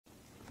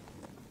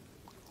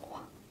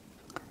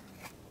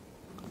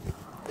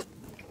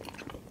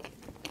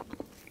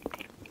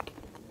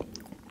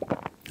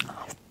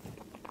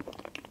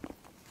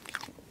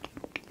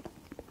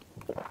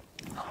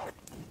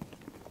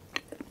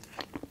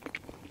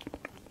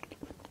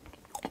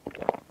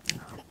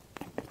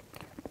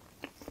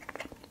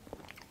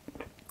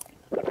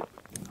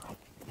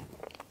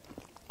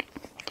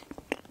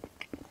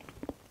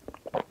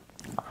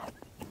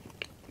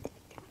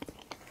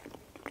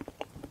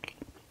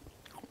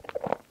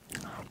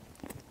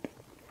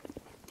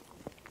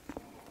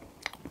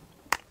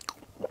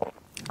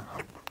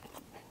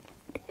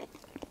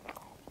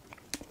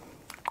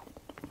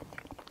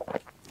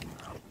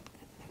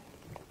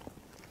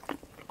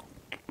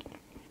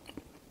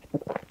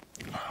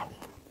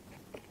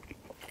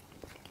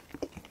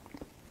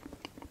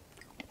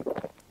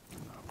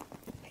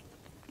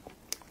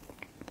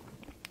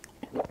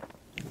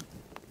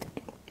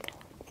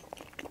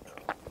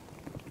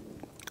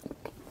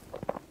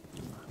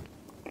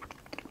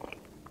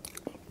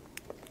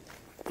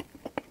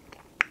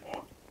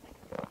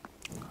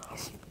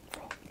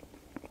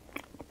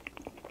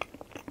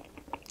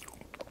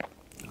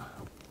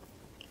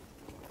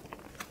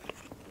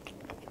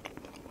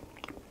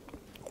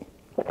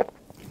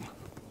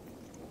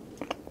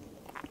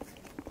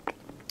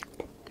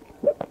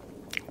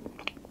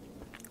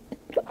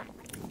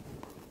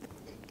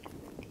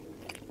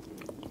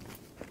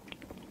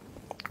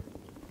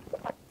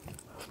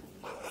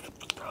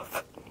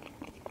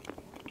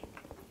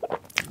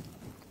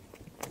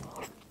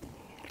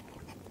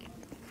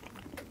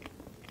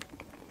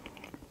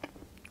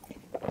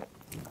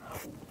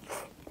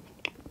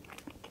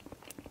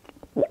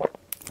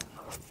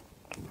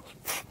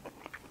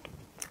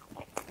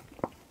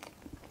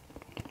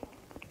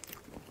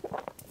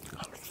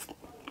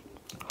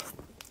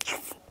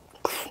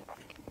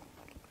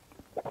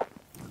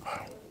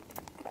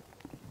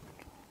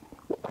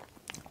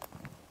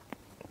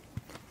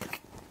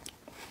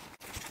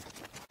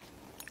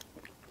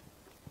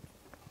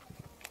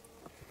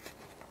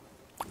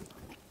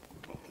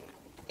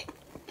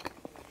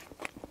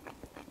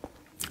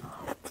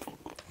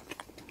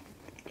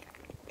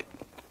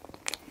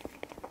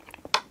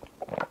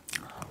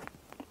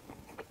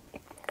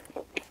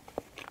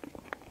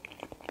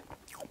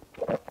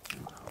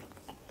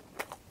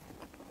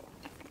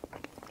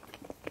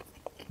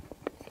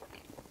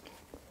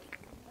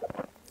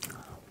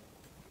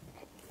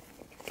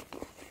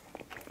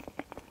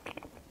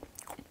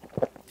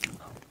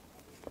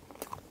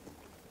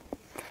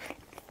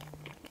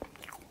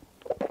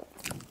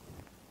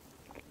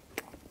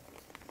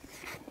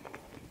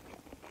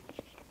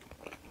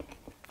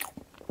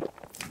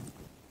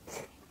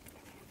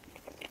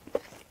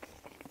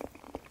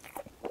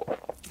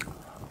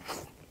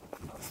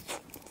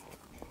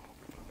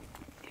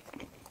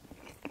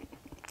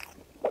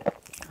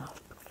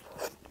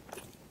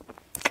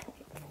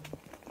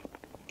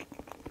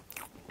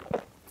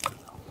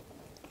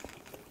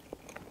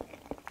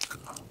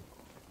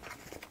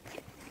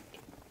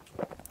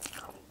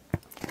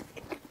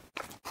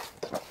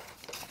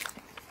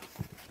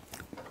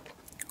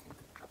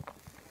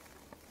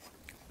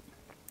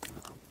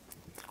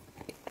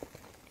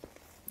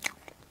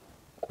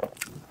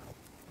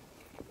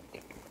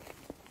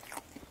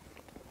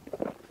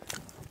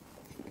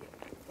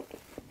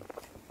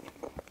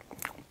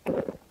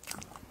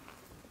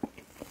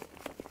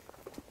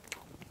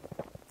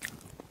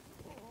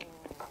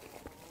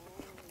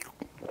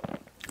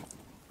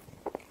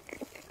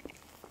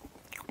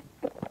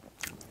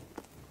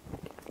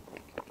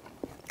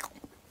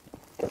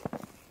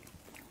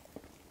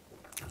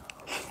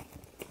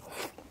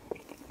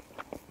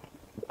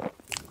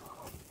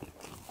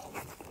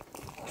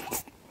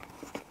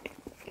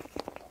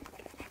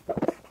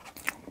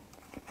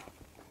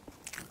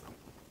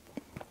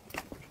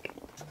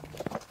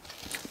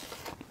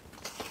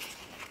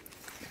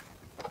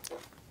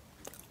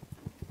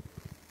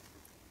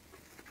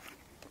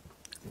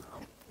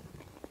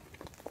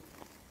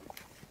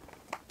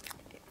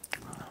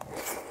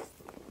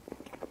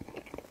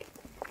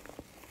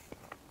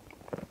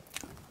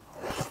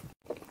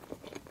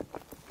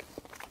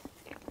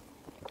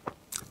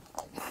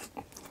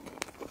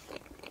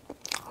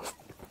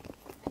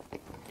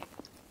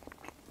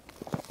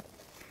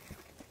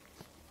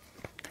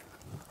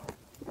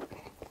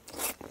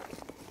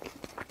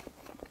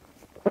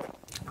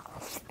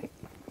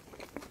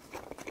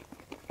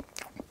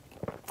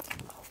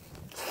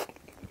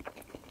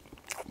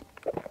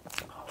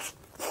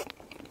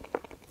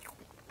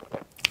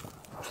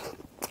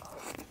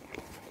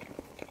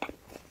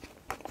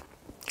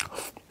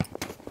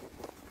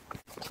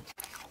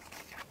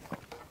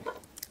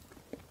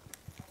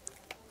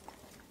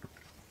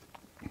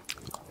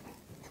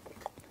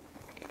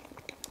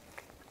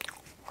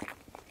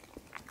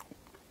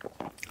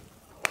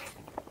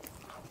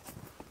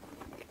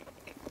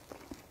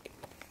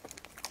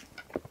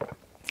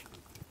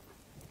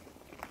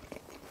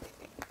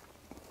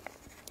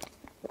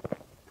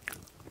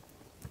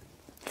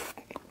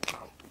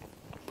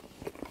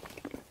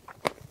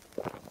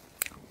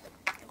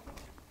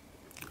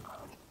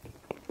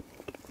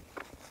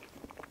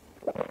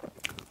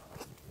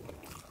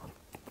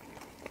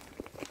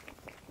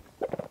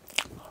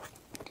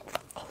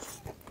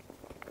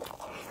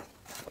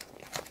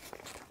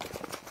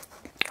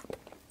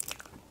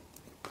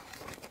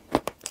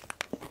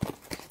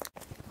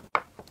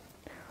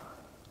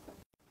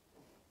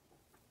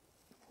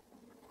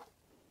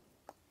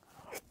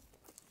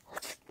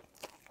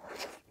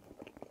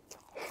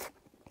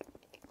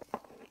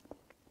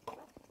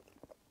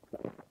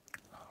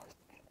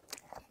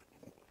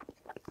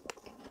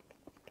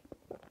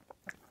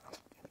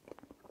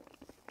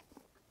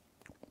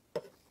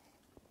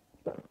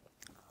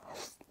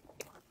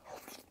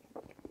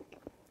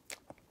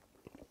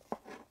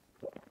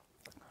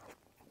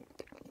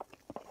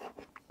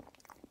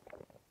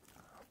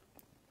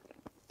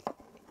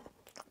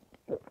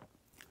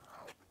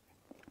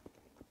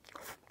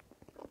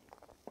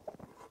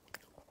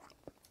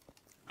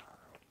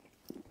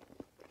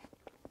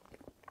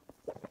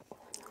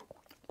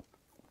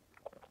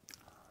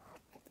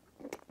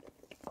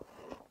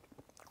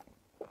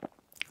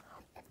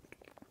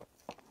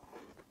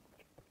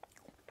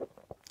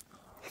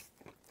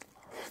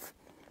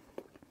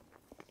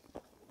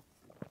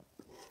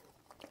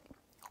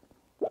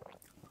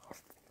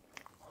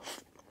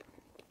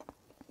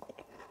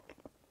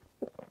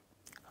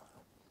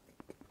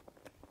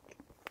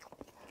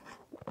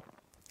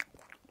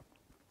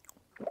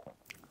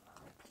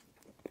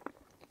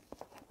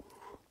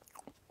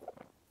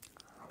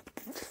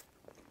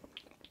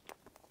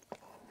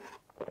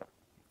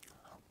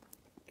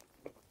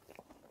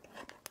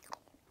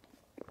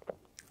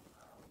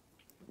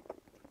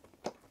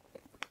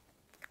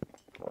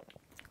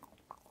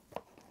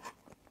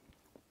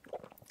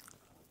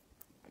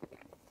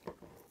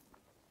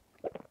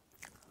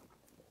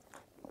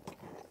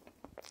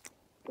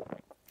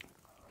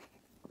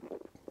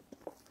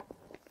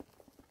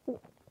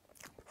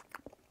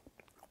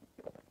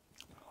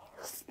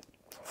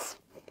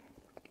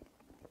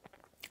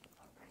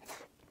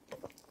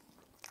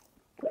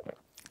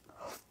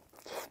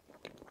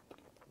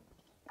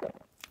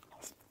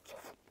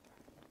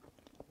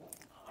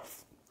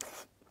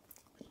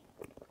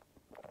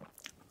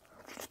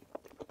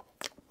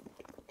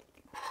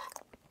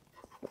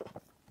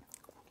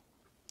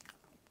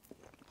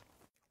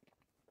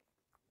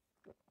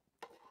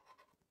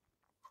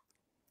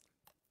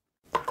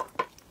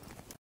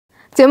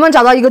姐妹们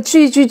找到一个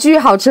巨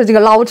好吃的这个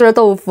捞汁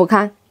豆腐，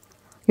看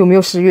有没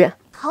有食欲？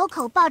口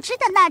口爆汁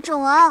的那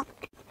种哦。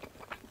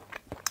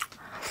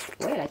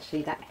我也来吃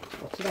一袋，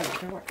我吃袋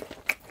有味儿，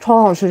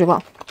超好吃这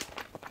个。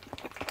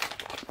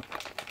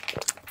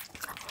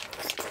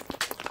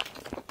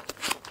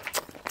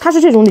它是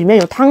这种里面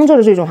有汤汁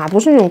的这种哈，不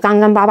是那种干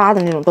干巴巴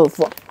的那种豆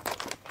腐。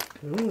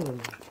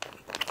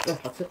对，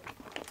好吃。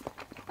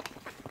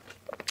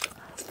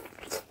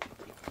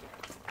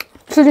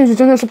吃进去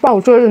真的是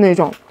爆汁的那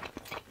种，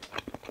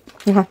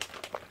你看，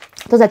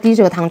都在滴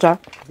这个汤汁儿，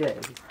对，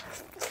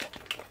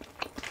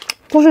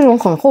都是这种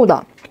很厚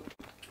的，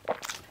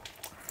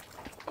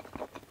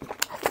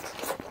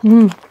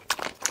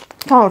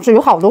超好吃，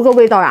有好多个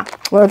味道呀。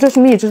这是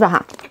蜜汁的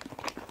哈，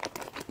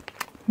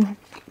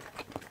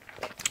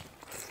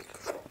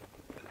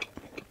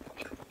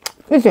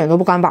一点都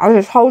不干巴，而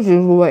且超级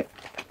入味。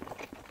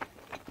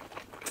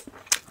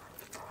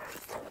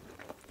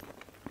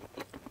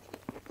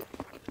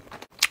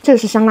这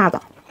是香辣的，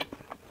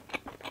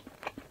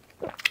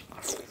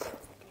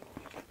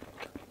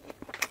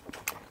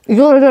一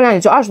个的热量也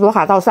就20多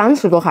卡到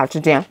30多卡之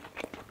间，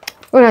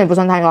热量也不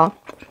算太高，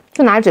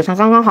就拿来解馋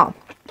刚刚好。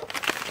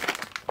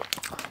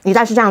一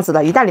袋是这样子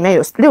的，一袋里面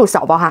有6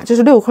小包哈，这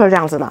是6克这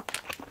样子的。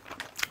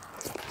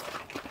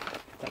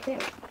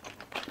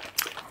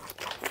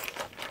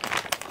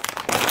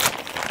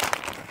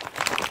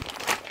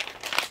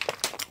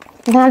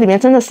你看它里面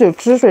真的是有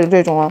汁水的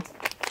这种哦。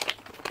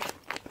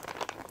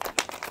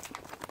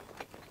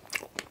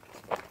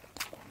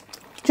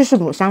这是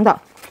卤香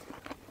的，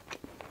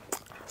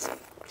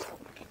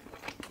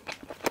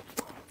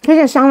推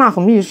荐香辣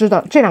和蜜汁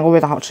的这2个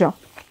味道好吃哦。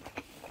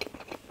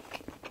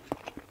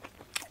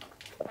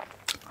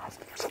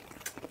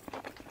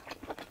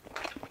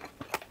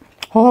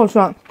好好吃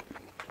啊！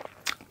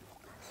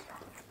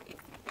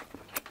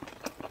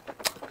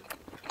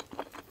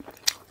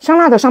香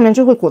辣的上面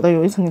就会裹的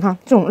有一层，你看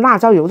这种辣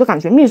椒油的感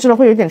觉，蜜汁的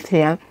会有点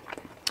甜，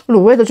卤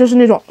味的就是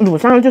那种卤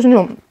香的，就是那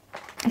种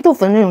豆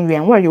腐的那种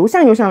原味，油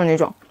香的那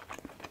种。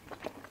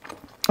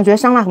我觉得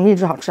香辣和蜜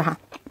汁好吃哈，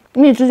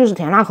蜜汁就是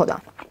甜辣口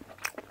的。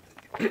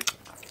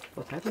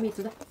我尝一下蜜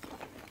汁的，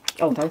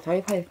我尝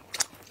一块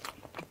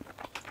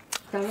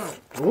干辣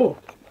的哦。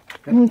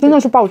真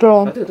的是爆汁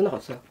哦。这个真的好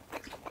吃。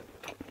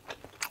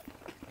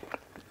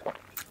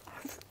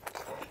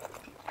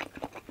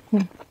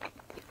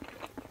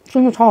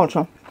真的超好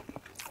吃。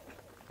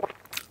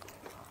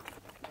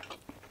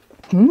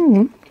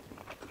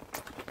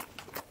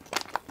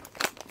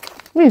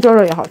蜜汁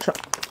的也好吃，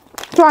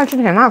就爱吃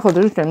甜辣口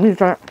的就选蜜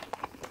汁。